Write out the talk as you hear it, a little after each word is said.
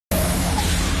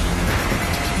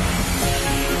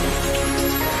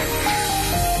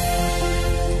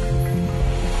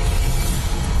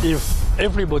If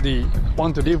everybody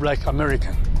want to live like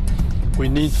American, we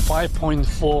need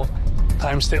 5.4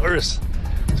 times the Earth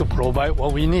to provide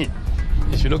what we need.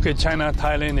 If you look at China,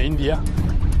 Thailand, India,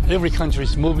 every country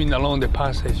is moving along the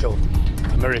passage of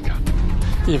America.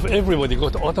 If everybody go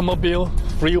to automobile,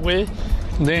 freeway,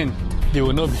 then they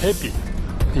will not be happy.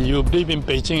 You live in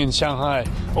Beijing and Shanghai,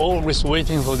 always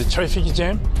waiting for the traffic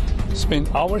jam, spend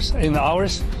hours and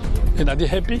hours, and are they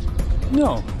happy?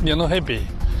 No, they're not happy.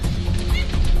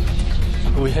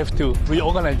 We have to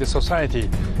reorganize the society.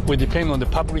 We depend on the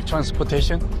public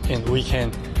transportation, and we can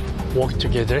work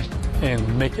together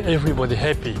and make everybody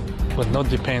happy, but not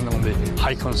depend on the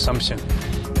high consumption.